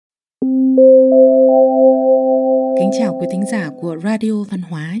Kính chào quý thính giả của Radio Văn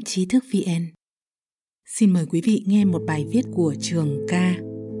hóa Trí thức VN. Xin mời quý vị nghe một bài viết của Trường Ca,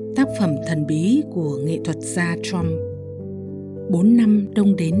 tác phẩm thần bí của nghệ thuật gia Trump. 4 năm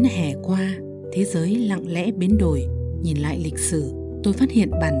đông đến hè qua, thế giới lặng lẽ biến đổi. Nhìn lại lịch sử, tôi phát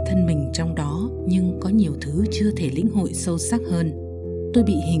hiện bản thân mình trong đó, nhưng có nhiều thứ chưa thể lĩnh hội sâu sắc hơn. Tôi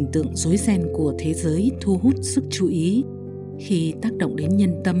bị hình tượng rối ren của thế giới thu hút sức chú ý. Khi tác động đến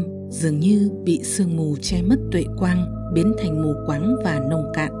nhân tâm, dường như bị sương mù che mất tuệ quang, biến thành mù quáng và nông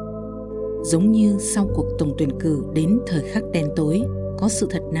cạn. Giống như sau cuộc tổng tuyển cử đến thời khắc đen tối, có sự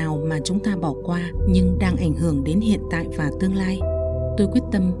thật nào mà chúng ta bỏ qua nhưng đang ảnh hưởng đến hiện tại và tương lai? Tôi quyết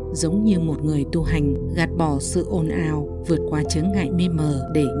tâm giống như một người tu hành, gạt bỏ sự ồn ào, vượt qua chướng ngại mê mờ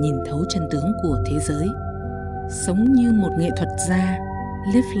để nhìn thấu chân tướng của thế giới. Sống như một nghệ thuật gia,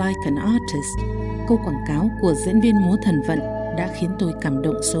 live like an artist, câu quảng cáo của diễn viên múa thần vận đã khiến tôi cảm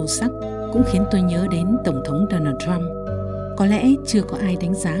động sâu sắc, cũng khiến tôi nhớ đến Tổng thống Donald Trump. Có lẽ chưa có ai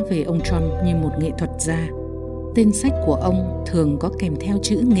đánh giá về ông Trump như một nghệ thuật gia. Tên sách của ông thường có kèm theo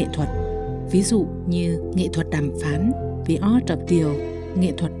chữ nghệ thuật, ví dụ như nghệ thuật đàm phán, The Art of Deal,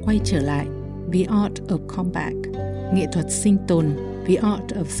 nghệ thuật quay trở lại, The Art of Comeback, nghệ thuật sinh tồn, The Art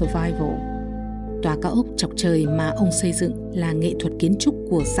of Survival. Tòa cao ốc chọc trời mà ông xây dựng là nghệ thuật kiến trúc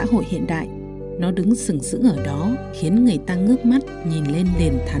của xã hội hiện đại. Nó đứng sừng sững ở đó khiến người ta ngước mắt nhìn lên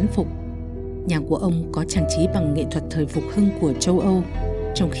liền thán phục. Nhà của ông có trang trí bằng nghệ thuật thời phục hưng của châu Âu,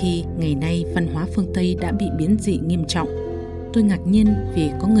 trong khi ngày nay văn hóa phương Tây đã bị biến dị nghiêm trọng. Tôi ngạc nhiên vì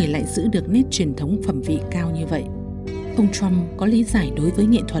có người lại giữ được nét truyền thống phẩm vị cao như vậy. Ông Trump có lý giải đối với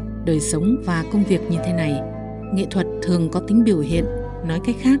nghệ thuật, đời sống và công việc như thế này. Nghệ thuật thường có tính biểu hiện, nói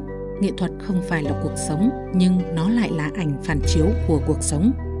cách khác, nghệ thuật không phải là cuộc sống, nhưng nó lại là ảnh phản chiếu của cuộc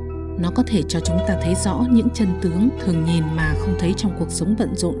sống. Nó có thể cho chúng ta thấy rõ những chân tướng thường nhìn mà không thấy trong cuộc sống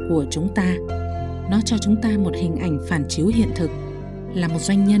bận rộn của chúng ta. Nó cho chúng ta một hình ảnh phản chiếu hiện thực. Là một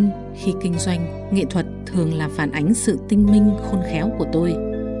doanh nhân, khi kinh doanh, nghệ thuật thường là phản ánh sự tinh minh khôn khéo của tôi.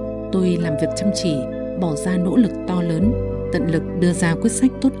 Tôi làm việc chăm chỉ, bỏ ra nỗ lực to lớn, tận lực đưa ra quyết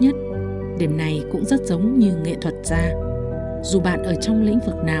sách tốt nhất. Điểm này cũng rất giống như nghệ thuật gia. Dù bạn ở trong lĩnh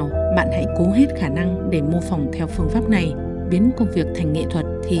vực nào, bạn hãy cố hết khả năng để mô phỏng theo phương pháp này, biến công việc thành nghệ thuật,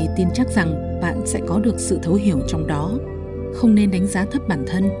 thì tin chắc rằng bạn sẽ có được sự thấu hiểu trong đó. Không nên đánh giá thấp bản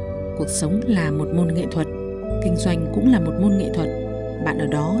thân. Cuộc sống là một môn nghệ thuật, kinh doanh cũng là một môn nghệ thuật. Bạn ở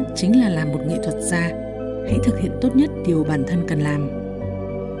đó chính là làm một nghệ thuật gia. Hãy thực hiện tốt nhất điều bản thân cần làm.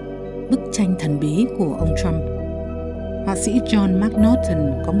 Bức tranh thần bí của ông Trump. Họa sĩ John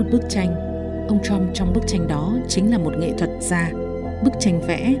McNaughton có một bức tranh. Ông Trump trong bức tranh đó chính là một nghệ thuật gia. Bức tranh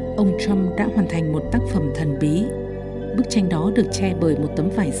vẽ, ông Trump đã hoàn thành một tác phẩm thần bí. Bức tranh đó được che bởi một tấm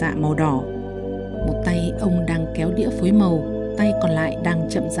vải dạ màu đỏ. Một tay ông đang kéo đĩa phối màu, tay còn lại đang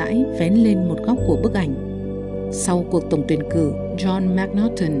chậm rãi vén lên một góc của bức ảnh. Sau cuộc tổng tuyển cử, John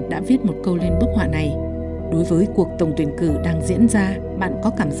McNaughton đã viết một câu lên bức họa này. Đối với cuộc tổng tuyển cử đang diễn ra, bạn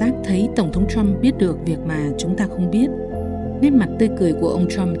có cảm giác thấy Tổng thống Trump biết được việc mà chúng ta không biết. Nét mặt tươi cười của ông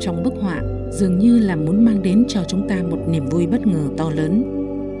Trump trong bức họa dường như là muốn mang đến cho chúng ta một niềm vui bất ngờ to lớn.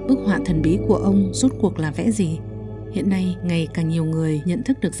 Bức họa thần bí của ông rốt cuộc là vẽ gì? Hiện nay, ngày càng nhiều người nhận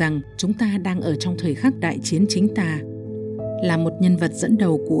thức được rằng chúng ta đang ở trong thời khắc đại chiến chính tà. Là một nhân vật dẫn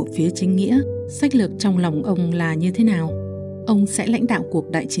đầu của phía chính nghĩa, sách lược trong lòng ông là như thế nào? Ông sẽ lãnh đạo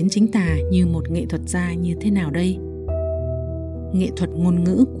cuộc đại chiến chính tà như một nghệ thuật gia như thế nào đây? Nghệ thuật ngôn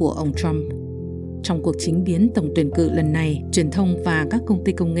ngữ của ông Trump. Trong cuộc chính biến tổng tuyển cử lần này, truyền thông và các công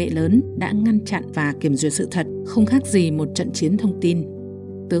ty công nghệ lớn đã ngăn chặn và kiểm duyệt sự thật, không khác gì một trận chiến thông tin.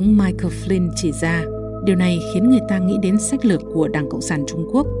 Tướng Michael Flynn chỉ ra, điều này khiến người ta nghĩ đến sách lược của Đảng Cộng sản Trung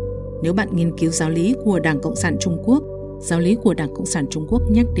Quốc. Nếu bạn nghiên cứu giáo lý của Đảng Cộng sản Trung Quốc, giáo lý của Đảng Cộng sản Trung Quốc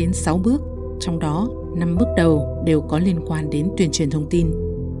nhắc đến 6 bước, trong đó 5 bước đầu đều có liên quan đến tuyên truyền thông tin.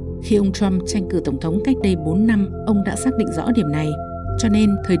 Khi ông Trump tranh cử tổng thống cách đây 4 năm, ông đã xác định rõ điểm này. Cho nên,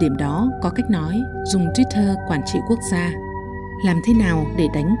 thời điểm đó có cách nói dùng Twitter quản trị quốc gia. Làm thế nào để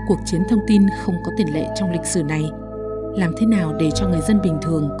đánh cuộc chiến thông tin không có tiền lệ trong lịch sử này? Làm thế nào để cho người dân bình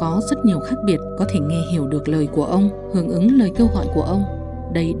thường có rất nhiều khác biệt có thể nghe hiểu được lời của ông, hưởng ứng lời kêu gọi của ông?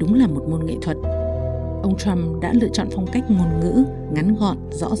 Đây đúng là một môn nghệ thuật. Ông Trump đã lựa chọn phong cách ngôn ngữ ngắn gọn,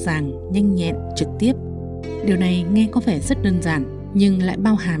 rõ ràng, nhanh nhẹn, trực tiếp. Điều này nghe có vẻ rất đơn giản, nhưng lại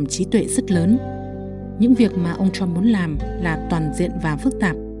bao hàm trí tuệ rất lớn. Những việc mà ông Trump muốn làm là toàn diện và phức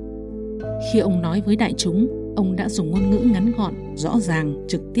tạp. Khi ông nói với đại chúng, ông đã dùng ngôn ngữ ngắn gọn, rõ ràng,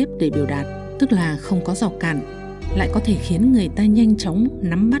 trực tiếp để biểu đạt, tức là không có rào cản, lại có thể khiến người ta nhanh chóng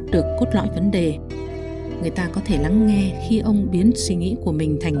nắm bắt được cốt lõi vấn đề. Người ta có thể lắng nghe khi ông biến suy nghĩ của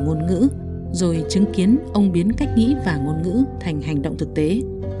mình thành ngôn ngữ, rồi chứng kiến ông biến cách nghĩ và ngôn ngữ thành hành động thực tế.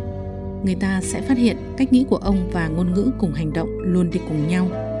 người ta sẽ phát hiện cách nghĩ của ông và ngôn ngữ cùng hành động luôn đi cùng nhau,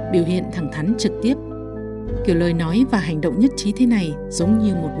 biểu hiện thẳng thắn trực tiếp. Kiểu lời nói và hành động nhất trí thế này giống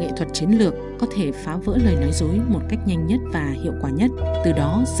như một nghệ thuật chiến lược có thể phá vỡ lời nói dối một cách nhanh nhất và hiệu quả nhất, từ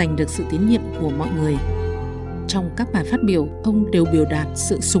đó giành được sự tín nhiệm của mọi người. Trong các bài phát biểu, ông đều biểu đạt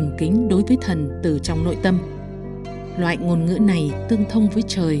sự sùng kính đối với thần từ trong nội tâm. Loại ngôn ngữ này tương thông với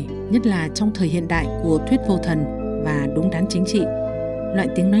trời, nhất là trong thời hiện đại của thuyết vô thần và đúng đắn chính trị. Loại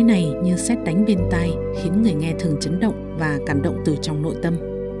tiếng nói này như sét đánh bên tai, khiến người nghe thường chấn động và cảm động từ trong nội tâm.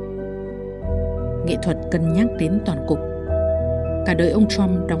 Nghệ thuật cân nhắc đến toàn cục. Cả đời ông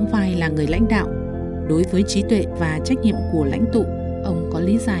Trump đóng vai là người lãnh đạo. Đối với trí tuệ và trách nhiệm của lãnh tụ, ông có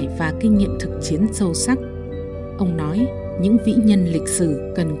lý giải và kinh nghiệm thực chiến sâu sắc. Ông nói, những vĩ nhân lịch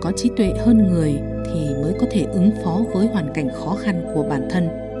sử cần có trí tuệ hơn người thì mới có thể ứng phó với hoàn cảnh khó khăn của bản thân.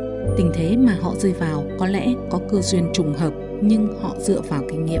 Tình thế mà họ rơi vào có lẽ có cơ duyên trùng hợp, nhưng họ dựa vào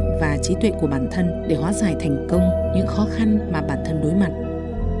kinh nghiệm và trí tuệ của bản thân để hóa giải thành công những khó khăn mà bản thân đối mặt.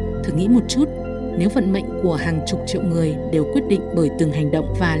 Thử nghĩ một chút, nếu vận mệnh của hàng chục triệu người đều quyết định bởi từng hành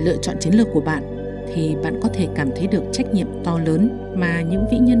động và lựa chọn chiến lược của bạn, thì bạn có thể cảm thấy được trách nhiệm to lớn mà những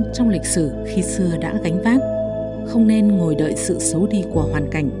vĩ nhân trong lịch sử khi xưa đã gánh vác. Không nên ngồi đợi sự xấu đi của hoàn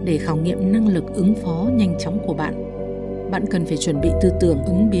cảnh để khảo nghiệm năng lực ứng phó nhanh chóng của bạn. Bạn cần phải chuẩn bị tư tưởng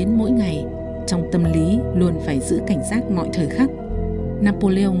ứng biến mỗi ngày. Trong tâm lý luôn phải giữ cảnh giác mọi thời khắc.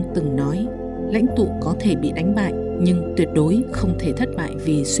 Napoleon từng nói, lãnh tụ có thể bị đánh bại, nhưng tuyệt đối không thể thất bại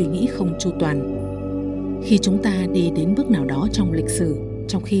vì suy nghĩ không chu toàn. Khi chúng ta đi đến bước nào đó trong lịch sử,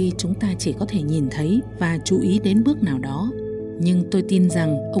 trong khi chúng ta chỉ có thể nhìn thấy và chú ý đến bước nào đó, nhưng tôi tin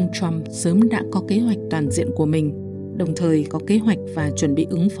rằng ông Trump sớm đã có kế hoạch toàn diện của mình, đồng thời có kế hoạch và chuẩn bị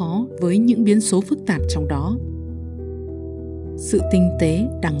ứng phó với những biến số phức tạp trong đó. Sự tinh tế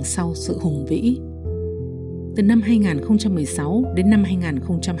đằng sau sự hùng vĩ. Từ năm 2016 đến năm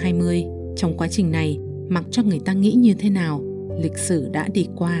 2020, trong quá trình này, mặc cho người ta nghĩ như thế nào, lịch sử đã đi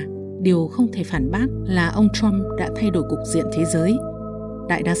qua. Điều không thể phản bác là ông Trump đã thay đổi cục diện thế giới.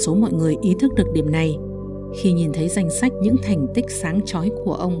 Đại đa số mọi người ý thức được điểm này. Khi nhìn thấy danh sách những thành tích sáng chói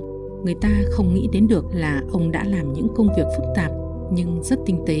của ông, người ta không nghĩ đến được là ông đã làm những công việc phức tạp nhưng rất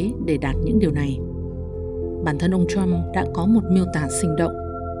tinh tế để đạt những điều này. Bản thân ông Trump đã có một miêu tả sinh động.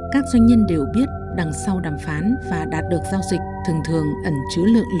 Các doanh nhân đều biết đằng sau đàm phán và đạt được giao dịch thường ẩn chứa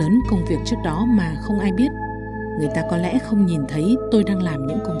lượng lớn công việc trước đó mà không ai biết. Người ta có lẽ không nhìn thấy tôi đang làm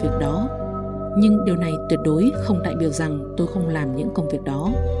những công việc đó, nhưng điều này tuyệt đối không đại biểu rằng tôi không làm những công việc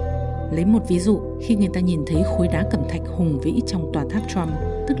đó. Lấy một ví dụ, khi người ta nhìn thấy khối đá cẩm thạch hùng vĩ trong tòa tháp Trump,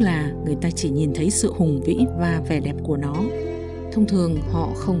 tức là người ta chỉ nhìn thấy sự hùng vĩ và vẻ đẹp của nó. Thông thường họ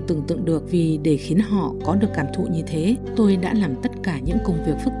không tưởng tượng được, vì để khiến họ có được cảm thụ như thế, tôi đã làm tất cả những công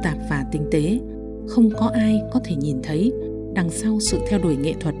việc phức tạp và tinh tế. Không có ai có thể nhìn thấy đằng sau sự theo đuổi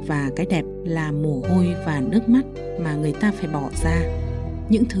nghệ thuật và cái đẹp là mồ hôi và nước mắt mà người ta phải bỏ ra.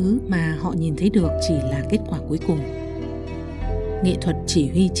 Những thứ mà họ nhìn thấy được chỉ là kết quả cuối cùng. Nghệ thuật chỉ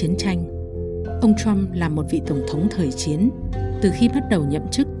huy chiến tranh. Ông Trump là một vị tổng thống thời chiến. Từ khi bắt đầu nhậm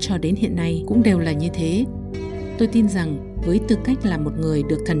chức cho đến hiện nay cũng đều là như thế. Tôi tin rằng với tư cách là một người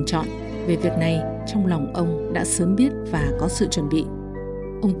được thần chọn, về việc này trong lòng ông đã sớm biết và có sự chuẩn bị.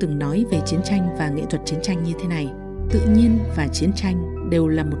 Ông từng nói về chiến tranh và nghệ thuật chiến tranh như thế này: tự nhiên và chiến tranh đều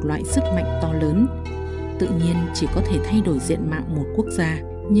là một loại sức mạnh to lớn. Tự nhiên chỉ có thể thay đổi diện mạo một quốc gia,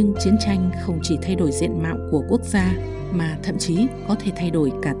 nhưng chiến tranh không chỉ thay đổi diện mạo của quốc gia, mà thậm chí có thể thay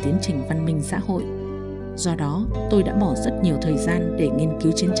đổi cả tiến trình văn minh xã hội. Do đó, tôi đã bỏ rất nhiều thời gian để nghiên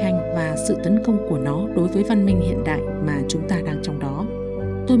cứu chiến tranh và sự tấn công của nó đối với văn minh hiện đại mà chúng ta đang trong đó.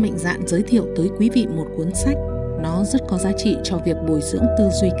 Tôi mạnh dạn giới thiệu tới quý vị một cuốn sách. Nó rất có giá trị cho việc bồi dưỡng tư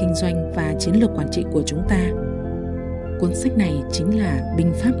duy kinh doanh và chiến lược quản trị của chúng ta. Cuốn sách này chính là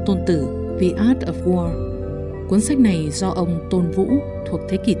Binh pháp Tôn Tử, The Art of War. Cuốn sách này do ông Tôn Vũ thuộc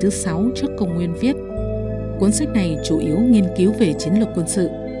thế kỷ thứ 6 trước công nguyên viết. Cuốn sách này chủ yếu nghiên cứu về chiến lược quân sự.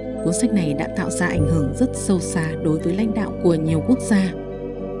 Cuốn sách này đã tạo ra ảnh hưởng rất sâu xa đối với lãnh đạo của nhiều quốc gia.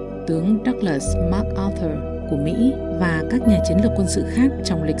 Tướng Douglas MacArthur của Mỹ và các nhà chiến lược quân sự khác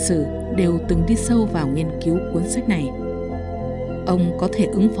trong lịch sử đều từng đi sâu vào nghiên cứu cuốn sách này. Ông có thể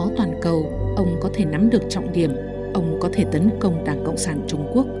ứng phó toàn cầu, ông có thể nắm được trọng điểm, ông có thể tấn công Đảng Cộng sản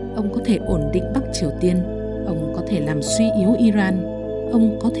Trung Quốc, ông có thể ổn định Bắc Triều Tiên, ông có thể làm suy yếu Iran,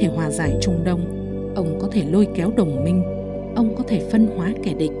 ông có thể hòa giải Trung Đông, ông có thể lôi kéo đồng minh, ông có thể phân hóa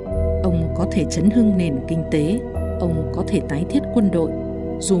kẻ địch, ông có thể chấn hưng nền kinh tế, ông có thể tái thiết quân đội.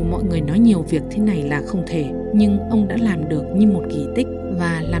 Dù mọi người nói nhiều việc thế này là không thể, nhưng ông đã làm được như một kỳ tích,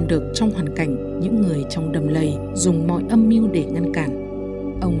 và làm được trong hoàn cảnh những người trong đầm lầy dùng mọi âm mưu để ngăn cản.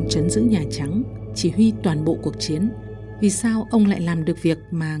 Ông trấn giữ Nhà Trắng, chỉ huy toàn bộ cuộc chiến. Vì sao ông lại làm được việc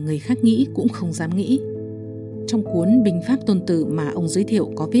mà người khác nghĩ cũng không dám nghĩ? Trong cuốn Binh pháp Tôn Tử mà ông giới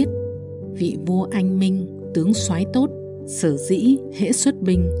thiệu có viết: vị vua anh minh, tướng soái tốt, sở dĩ hễ xuất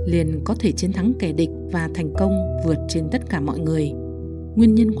binh liền có thể chiến thắng kẻ địch và thành công vượt trên tất cả mọi người.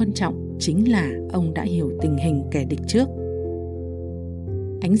 Nguyên nhân quan trọng chính là ông đã hiểu tình hình kẻ địch trước.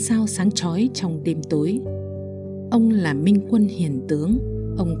 Ánh sao sáng chói trong đêm tối. Ông là minh quân hiền tướng,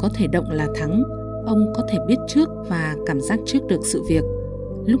 ông có thể động là thắng, ông có thể biết trước và cảm giác trước được sự việc.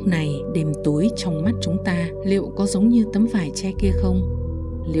 Lúc này đêm tối trong mắt chúng ta liệu có giống như tấm vải che kia không?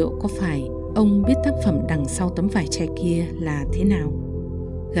 Liệu có phải ông biết tác phẩm đằng sau tấm vải che kia là thế nào?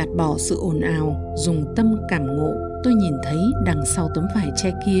 Gạt bỏ sự ồn ào, dùng tâm cảm ngộ, tôi nhìn thấy đằng sau tấm vải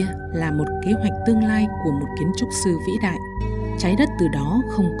che kia là một kế hoạch tương lai của một kiến trúc sư vĩ đại. Trái đất từ đó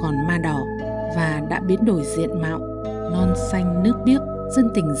không còn ma đỏ và đã biến đổi diện mạo, non xanh nước biếc, dân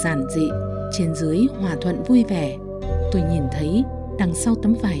tình giản dị, trên dưới hòa thuận vui vẻ. Tôi nhìn thấy đằng sau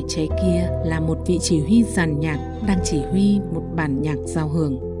tấm vải che kia là một vị chỉ huy dàn nhạc đang chỉ huy một bản nhạc giao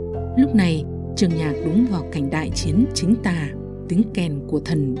hưởng. Lúc này, trường nhạc đúng vào cảnh đại chiến chính tà, tiếng kèn của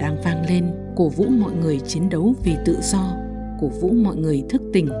thần đang vang lên, cổ vũ mọi người chiến đấu vì tự do, cổ vũ mọi người thức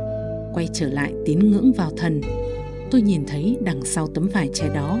tỉnh, quay trở lại tín ngưỡng vào thần. Tôi nhìn thấy đằng sau tấm vải che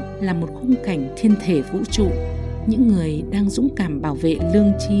đó là một khung cảnh thiên thể vũ trụ, những người đang dũng cảm bảo vệ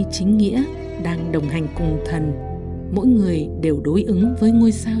lương tri chính nghĩa, đang đồng hành cùng thần. Mỗi người đều đối ứng với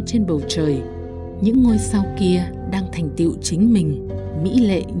ngôi sao trên bầu trời. Những ngôi sao kia đang thành tựu chính mình, mỹ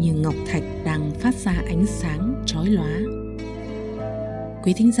lệ như ngọc thạch đang phát ra ánh sáng chói lóa.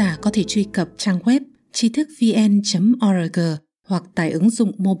 Quý thính giả có thể truy cập trang web tri thức vn.org hoặc tải ứng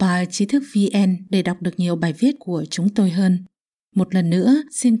dụng mobile tri thức VN để đọc được nhiều bài viết của chúng tôi hơn. Một lần nữa,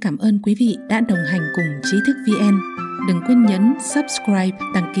 xin cảm ơn quý vị đã đồng hành cùng Tri thức VN. Đừng quên nhấn subscribe,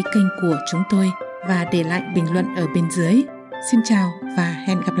 đăng ký kênh của chúng tôi và để lại bình luận ở bên dưới. Xin chào và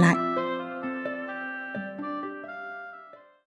hẹn gặp lại!